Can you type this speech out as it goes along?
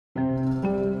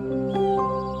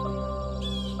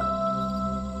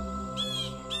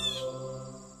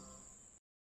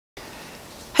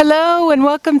Hello and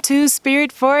welcome to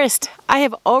Spirit Forest. I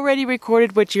have already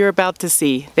recorded what you're about to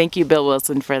see. Thank you, Bill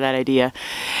Wilson, for that idea.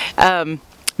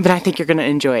 But I think you're going to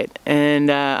enjoy it, and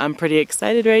I'm pretty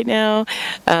excited right now.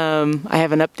 I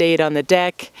have an update on the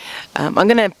deck. I'm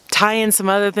going to tie in some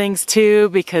other things too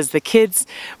because the kids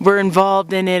were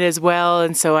involved in it as well,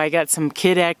 and so I got some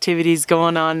kid activities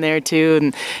going on there too,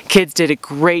 and kids did a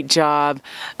great job.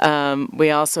 We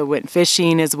also went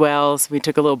fishing as well, so we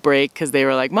took a little break because they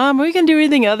were like, "Mom, are we going to do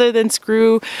anything other than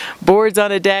screw boards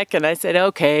on a deck?" And I said,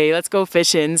 "Okay, let's go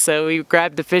fishing." So we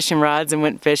grabbed the fishing rods and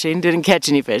went fishing. Didn't catch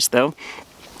any fish though.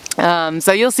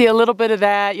 So you'll see a little bit of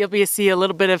that. You'll see a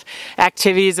little bit of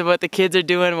activities of what the kids are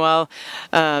doing while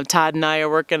Todd and I are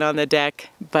working on the deck.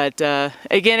 But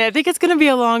again, I think it's going to be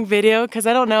a long video because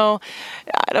I don't know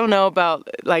about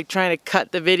like trying to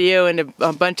cut the video into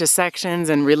a bunch of sections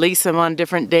and release them on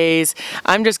different days.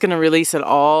 I'm just going to release it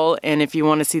all, and if you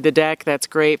want to see the deck, that's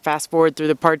great. Fast forward through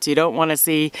the parts you don't want to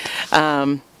see.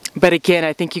 But again,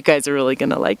 I think you guys are really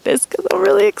going to like this because I'm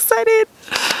really excited.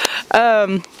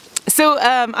 So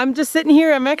I'm just sitting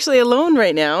here. I'm actually alone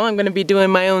right now. I'm going to be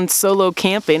doing my own solo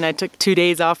camping. I took 2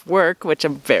 days off work, which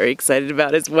I'm very excited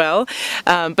about as well.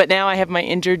 But now I have my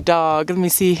injured dog. Let me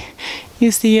see.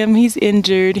 You see him? He's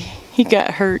injured. He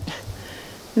got hurt.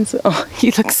 And so, oh,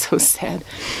 he looks so sad.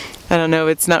 I don't know.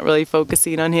 It's not really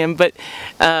focusing on him, but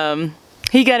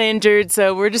he got injured,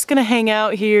 so we're just gonna hang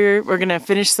out here. We're gonna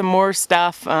finish some more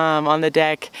stuff on the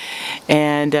deck,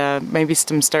 and maybe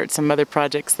start some other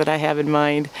projects that I have in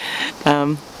mind.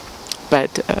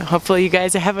 But hopefully you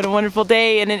guys are having a wonderful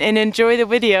day and enjoy the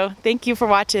video. Thank you for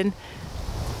watching.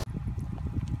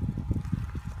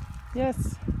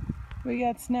 Yes, we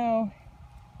got snow,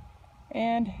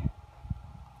 and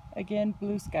again,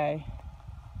 blue sky.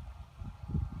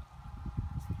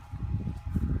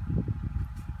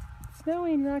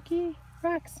 Snowing, Rocky.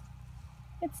 Rocks.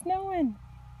 It's snowing.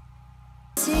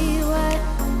 See what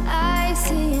I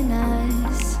see in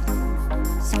us.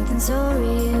 Something so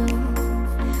real.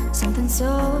 Something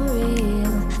so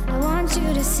real. I want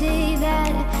you to see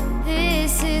that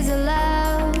this is a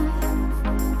love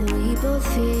that we both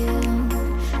feel.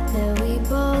 That we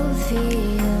both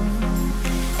feel.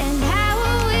 And how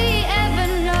will we ever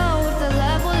know if the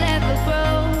love will ever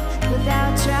grow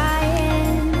without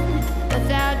trying?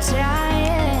 Without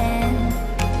trying.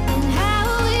 And how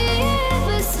will we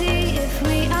ever see if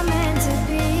we are meant to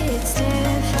be? It's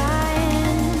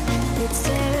terrifying. It's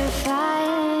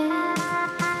terrifying.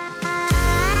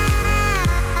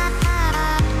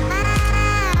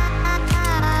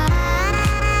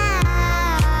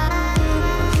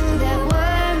 That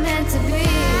we're meant to be.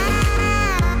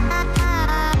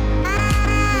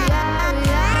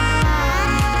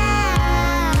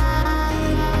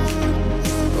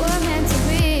 We're meant to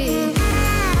be.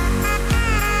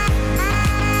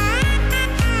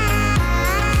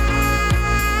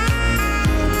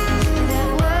 That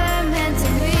we're meant to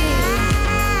be. We're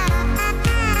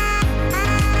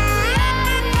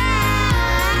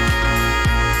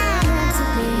meant to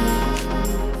be.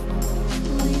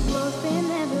 We've both been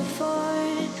there before.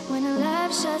 When a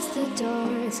love shuts the door,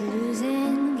 it's a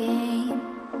losing game.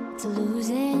 It's a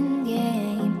losing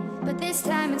game. But this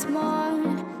time it's more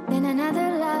than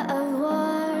another love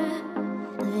war.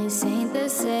 This ain't the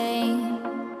same.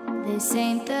 This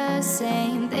ain't the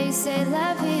same. They say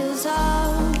love heals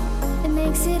all. It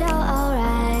makes it all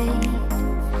alright.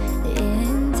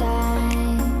 In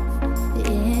time.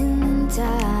 In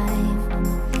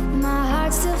time. My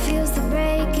heart still feels the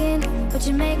breaking, but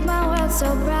you make my world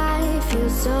so bright. It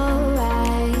feels so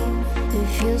right. It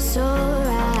feels so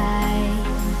right.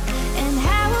 And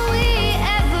how will we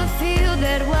ever feel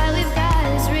that what we've got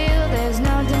is real? There's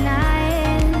no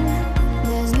denying.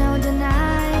 There's no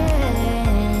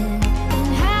denying.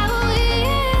 And how will we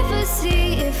ever see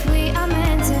if we are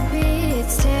meant to be?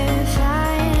 It's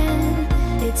terrifying.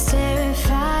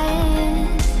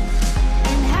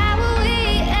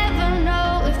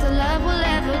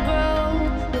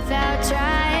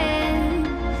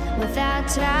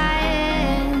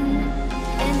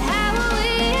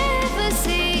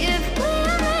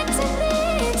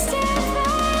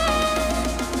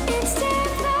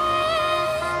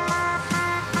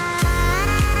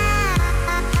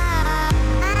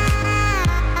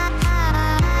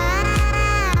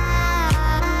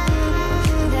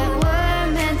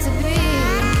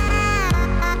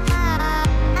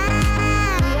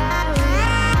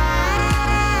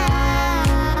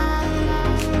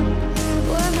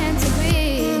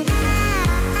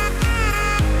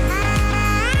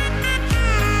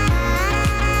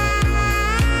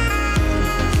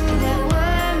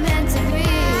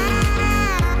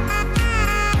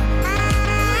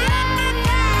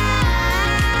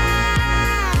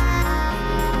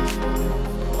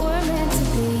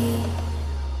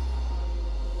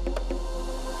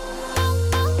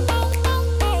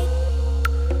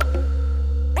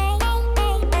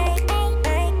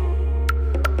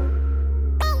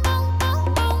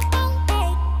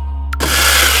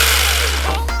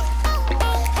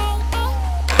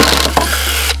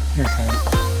 Here,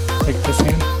 Kyle. Take this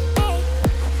hand,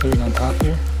 put it on top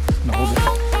here, and hold it.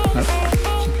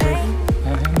 Keep your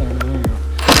that hand there. There you go.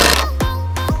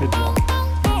 Good job.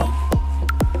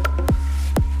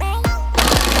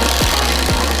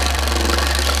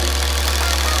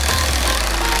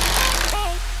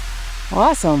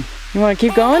 Awesome. You want to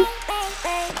keep going?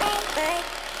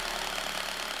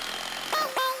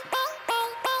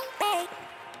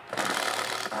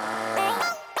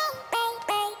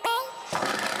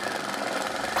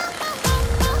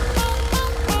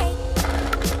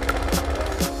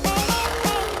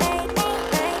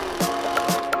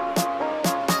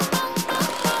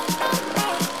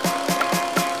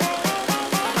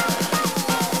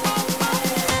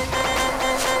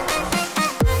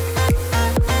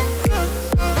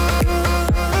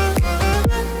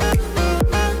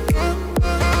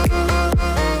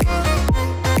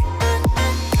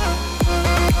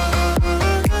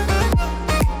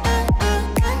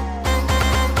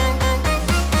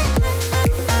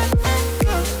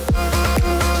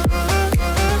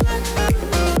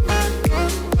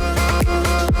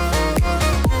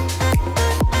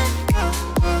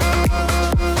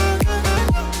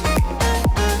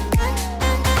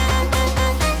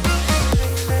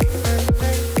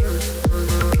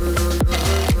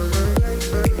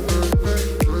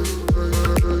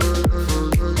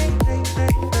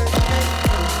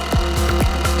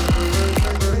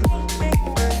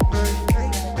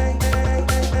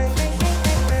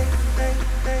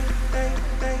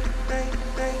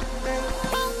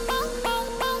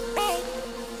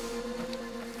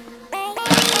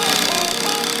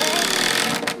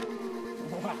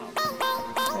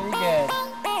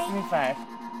 Five.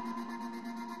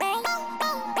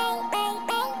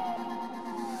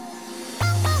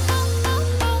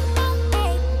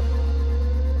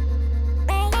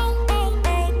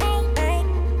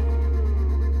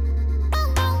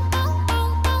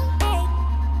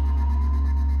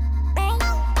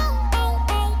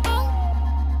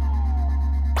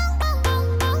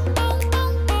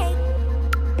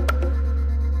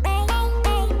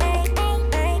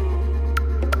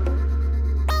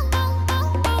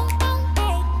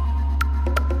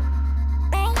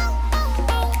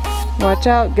 Watch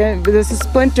out, this is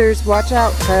splinters. Watch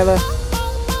out, Kyla.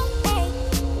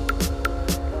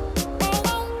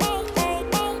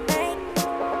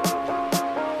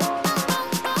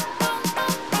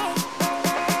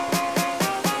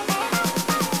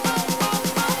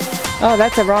 Oh,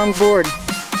 that's a wrong board.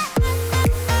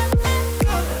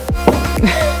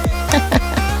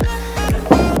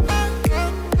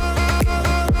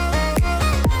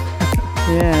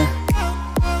 Yeah.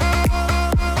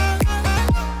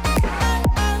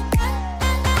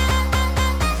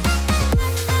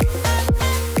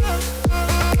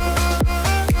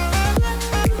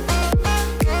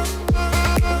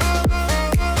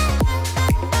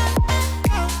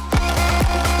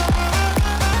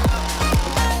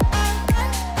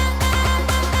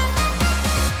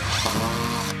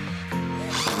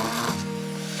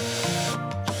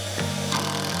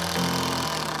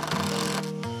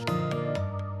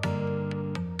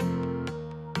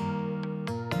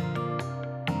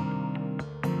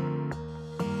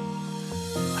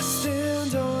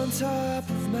 On top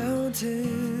of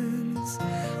mountains,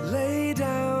 lay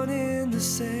down in the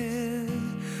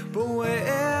sand. But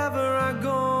wherever I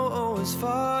go, oh, as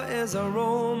far as I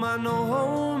roam, I know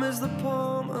home is the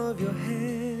palm of your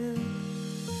hand.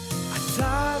 I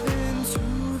dive into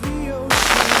the ocean.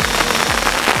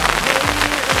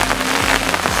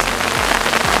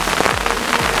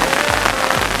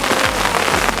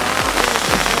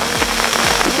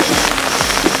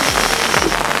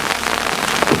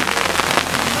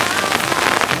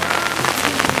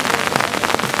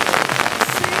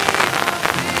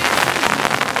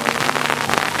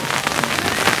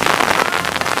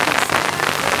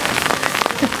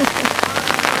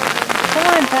 Come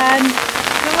on, Pat.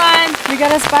 Come on. We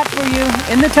got a spot for you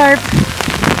in the tarp.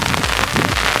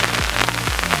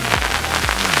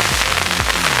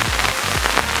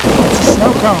 It's a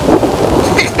snow cone.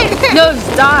 No, it's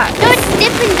dots. No, it's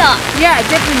Dippin' Dots. Yeah,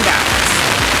 Dippin' Dots.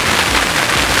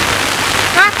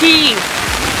 Rocky!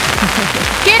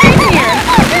 Get in here!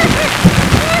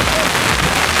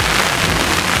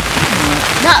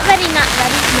 Not ready, not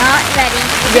ready, not ready.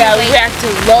 Yeah, we have to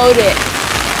load it.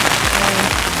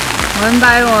 One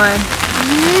by one.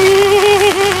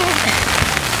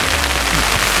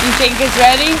 You think it's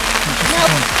ready?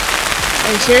 Nope.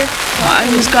 Are you sure? Well, I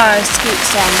just gotta scoot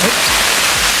some.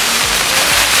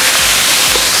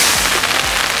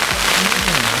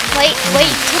 Wait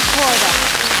to pour it up.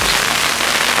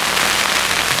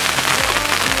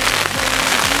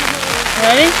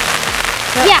 Ready?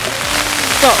 Yeah.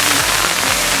 Go.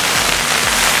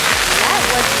 That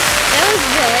was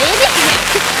good.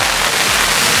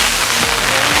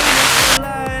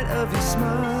 Light of your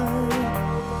smile.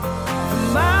 The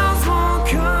miles won't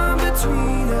come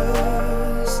between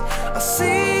us. I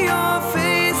see your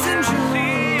face in June.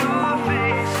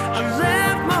 I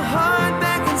left my heart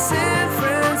back in San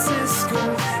Francisco,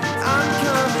 and I'm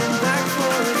coming back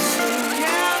for it soon.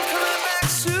 Yeah, I'm coming back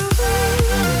soon.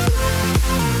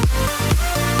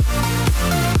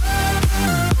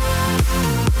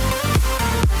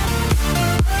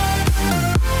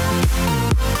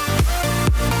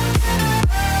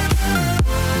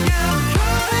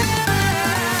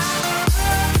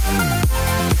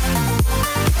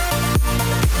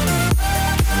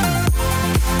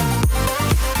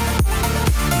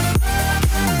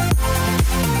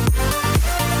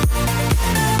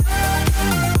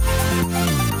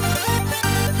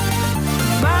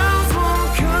 Miles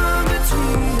won't come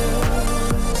between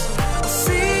us. I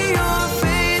see your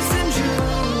face in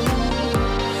June.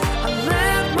 I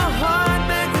left my heart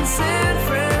back in San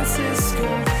Francisco,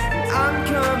 and I'm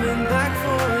coming back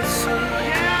for it soon.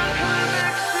 Yeah, I'm coming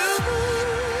back soon.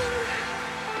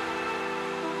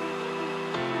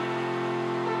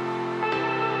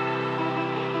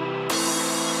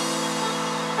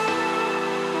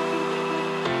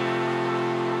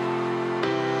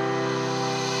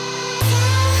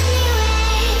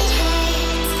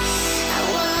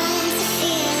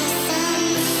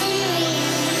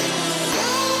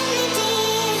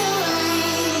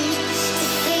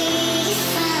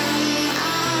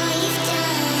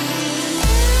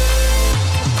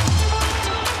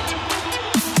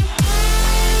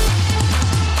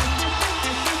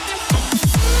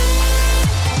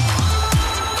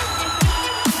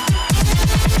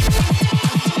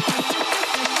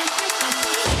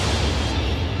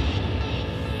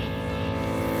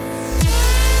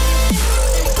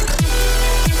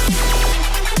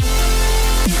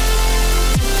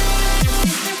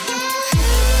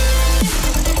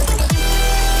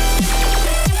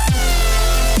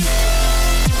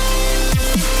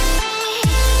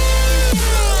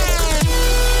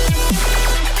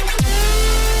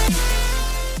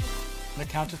 I'm gonna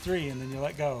count to 3 and then you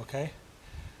let go, okay?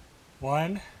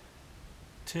 1,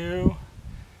 2,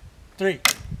 3.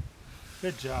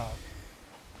 Good job.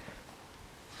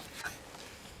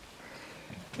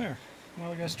 There. Now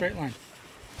we got a straight line.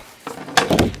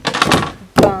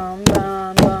 Bum,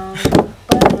 bum, bum,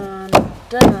 bum, dun,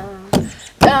 dun,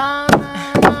 dun,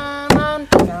 dun, dun,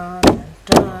 dun,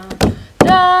 dun,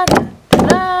 dun,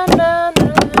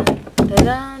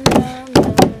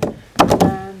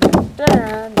 dun,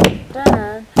 dun,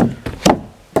 dun.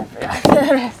 I forgot the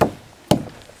rest.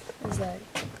 Is that?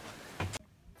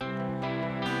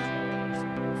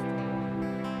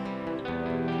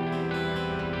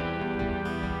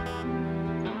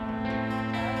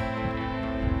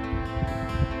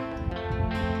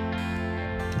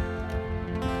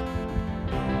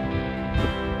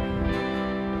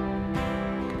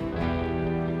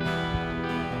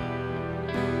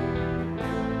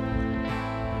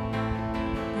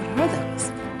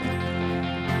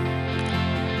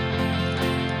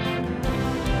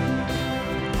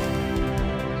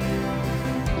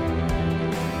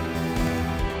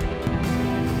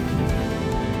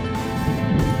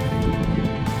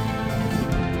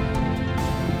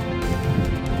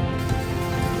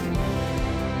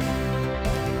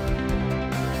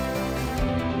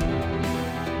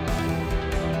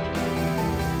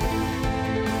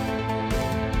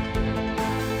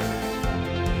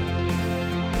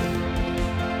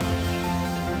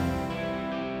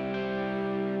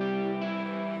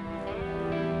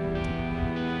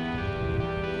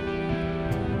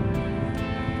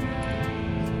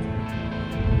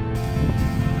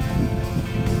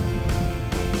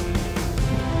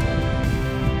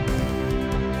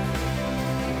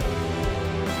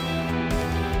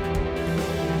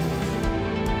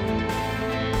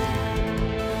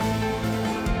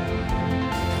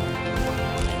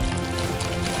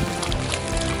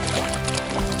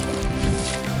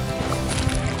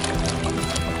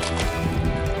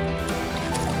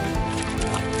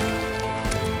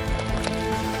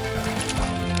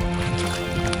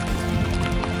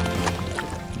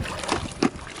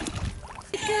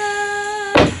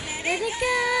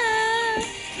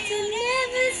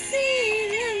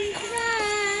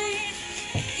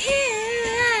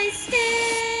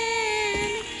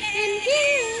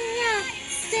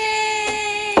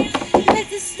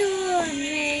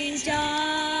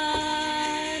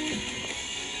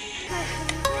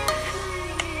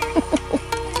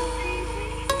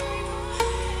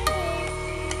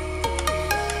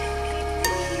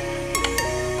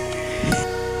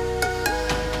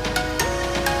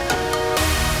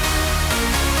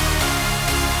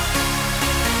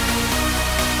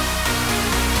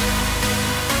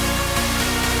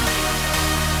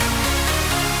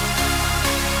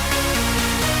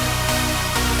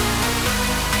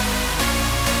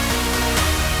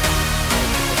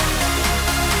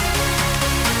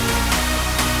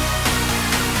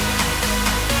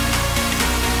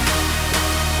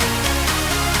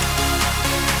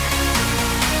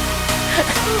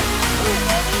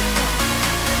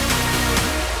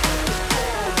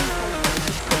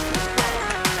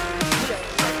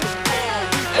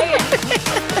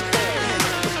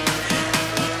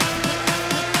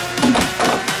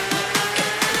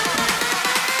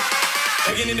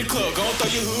 Get in the club, gon' throw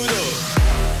your hood up.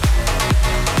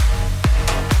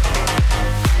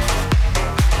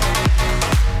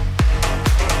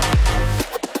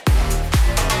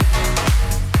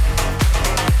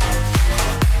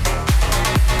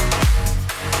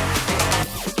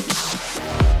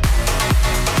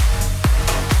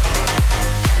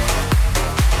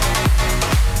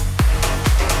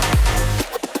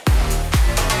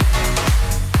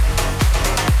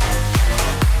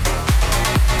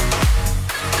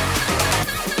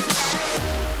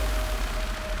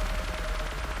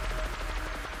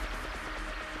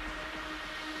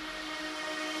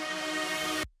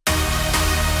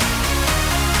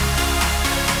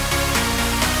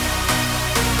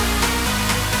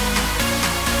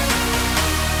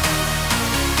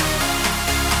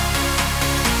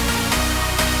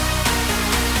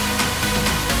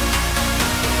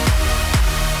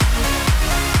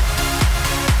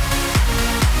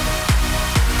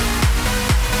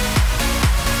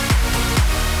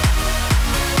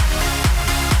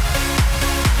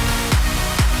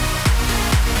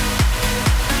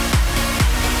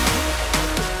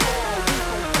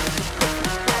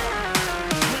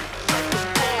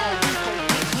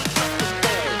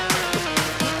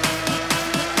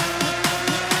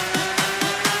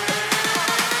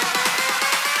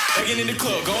 Get in the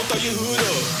club, gon' throw your hood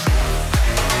up.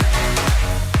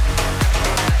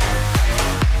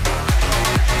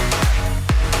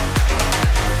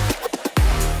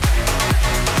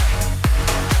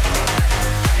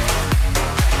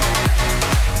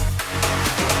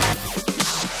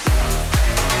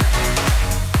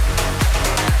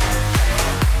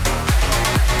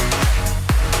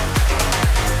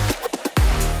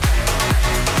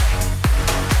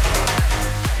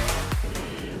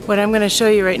 What I'm going to show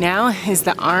you right now is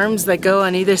the arms that go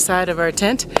on either side of our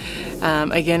tent.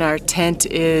 Again, our tent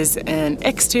is an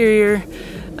exterior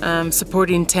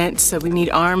supporting tent, so we need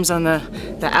arms on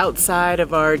the outside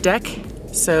of our deck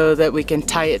so that we can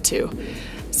tie it to.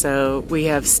 So we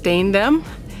have stained them,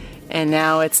 and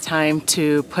now it's time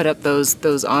to put up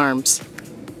those arms.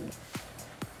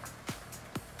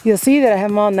 You'll see that I have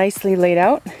them all nicely laid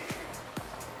out.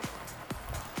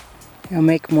 It'll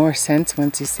make more sense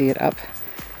once you see it up,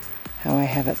 how I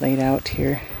have it laid out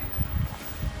here.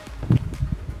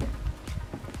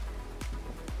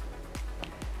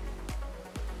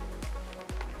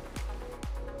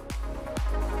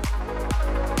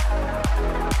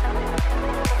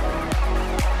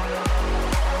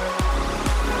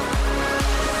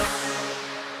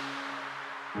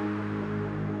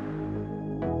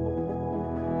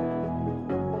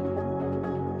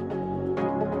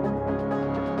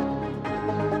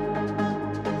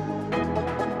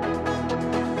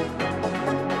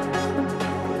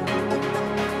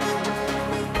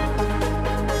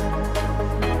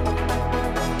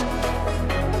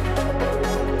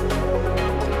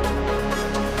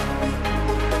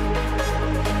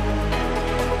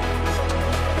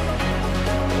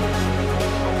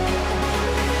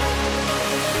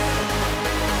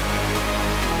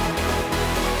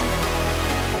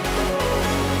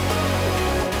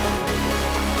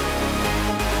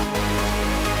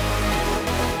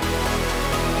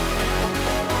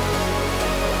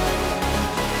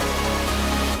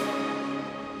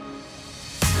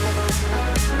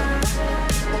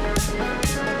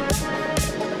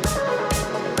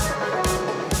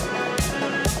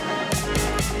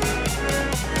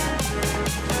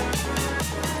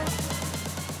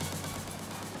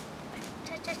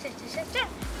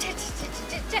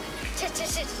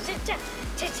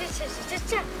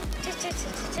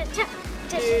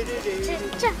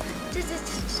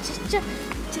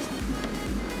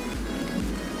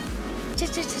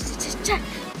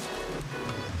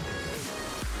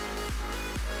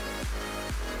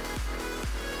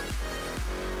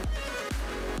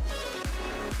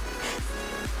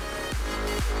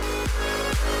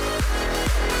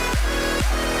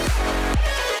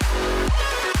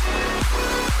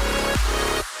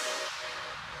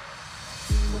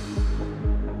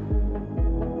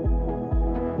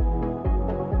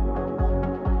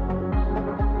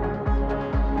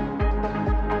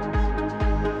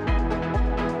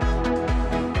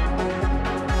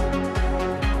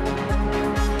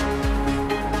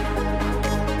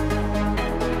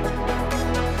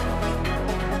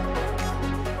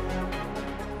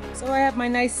 My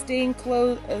nice stained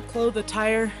clothes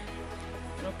attire.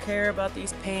 I don't care about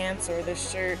these pants or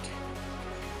this shirt.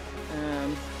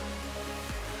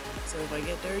 So if I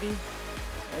get dirty,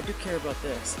 I do care about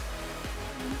this.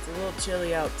 It's a little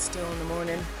chilly out still in the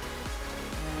morning,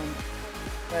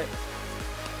 but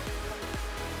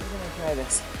we're gonna try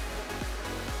this.